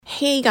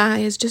Hey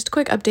guys, just a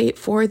quick update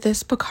for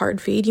this Picard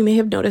feed. You may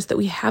have noticed that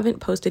we haven't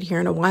posted here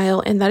in a while,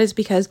 and that is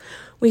because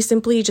we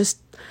simply just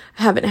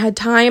haven't had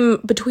time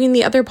between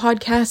the other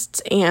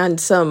podcasts and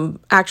some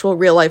actual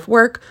real life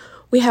work.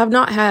 We have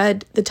not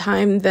had the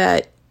time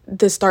that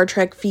the Star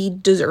Trek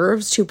feed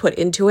deserves to put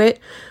into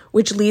it,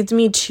 which leads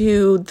me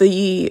to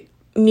the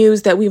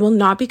news that we will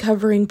not be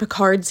covering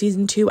Picard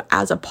season 2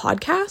 as a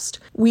podcast.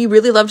 We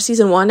really loved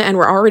season 1 and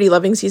we're already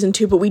loving season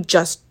 2, but we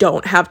just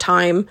don't have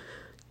time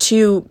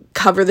to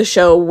cover the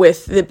show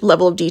with the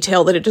level of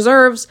detail that it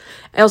deserves.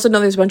 I also know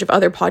there's a bunch of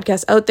other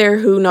podcasts out there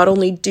who not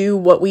only do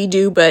what we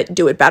do, but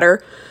do it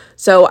better.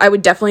 So I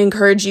would definitely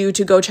encourage you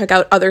to go check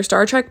out other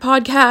Star Trek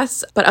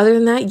podcasts. But other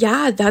than that,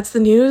 yeah, that's the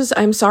news.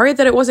 I'm sorry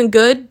that it wasn't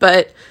good,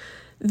 but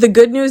the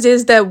good news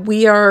is that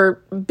we are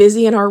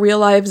busy in our real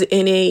lives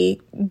in a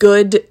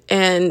good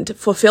and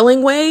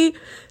fulfilling way.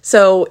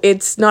 So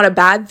it's not a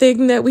bad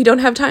thing that we don't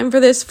have time for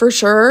this, for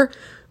sure.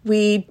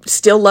 We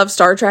still love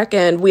Star Trek,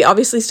 and we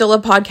obviously still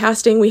love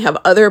podcasting. We have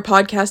other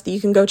podcasts that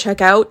you can go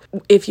check out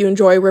if you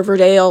enjoy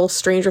Riverdale,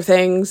 Stranger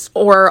Things,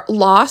 or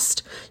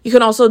Lost. You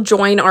can also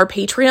join our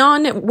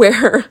Patreon,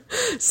 where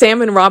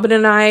Sam and Robin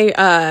and I,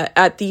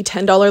 at the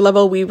 $10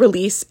 level, we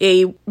release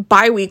a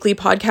bi-weekly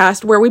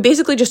podcast where we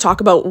basically just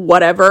talk about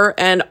whatever,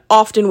 and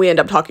often we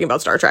end up talking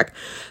about Star Trek.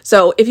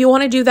 So if you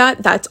want to do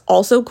that, that's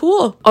also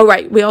cool. Oh,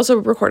 right, we also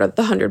recorded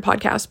the 100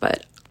 podcast,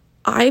 but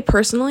I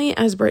personally,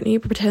 as Brittany,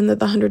 pretend that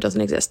the 100 doesn't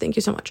exist. Thank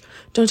you so much.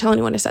 Don't tell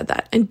anyone I said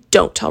that. And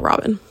don't tell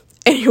Robin.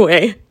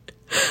 Anyway,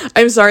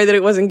 I'm sorry that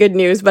it wasn't good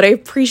news, but I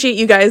appreciate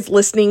you guys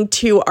listening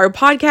to our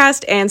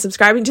podcast and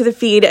subscribing to the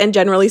feed and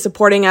generally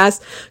supporting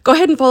us. Go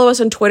ahead and follow us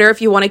on Twitter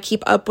if you want to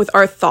keep up with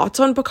our thoughts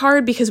on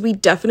Picard, because we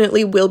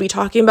definitely will be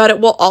talking about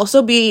it. We'll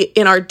also be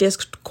in our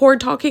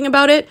Discord talking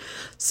about it.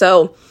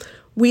 So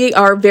we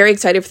are very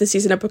excited for the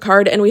season of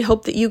Picard, and we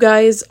hope that you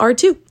guys are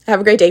too.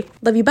 Have a great day.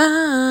 Love you.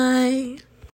 Bye.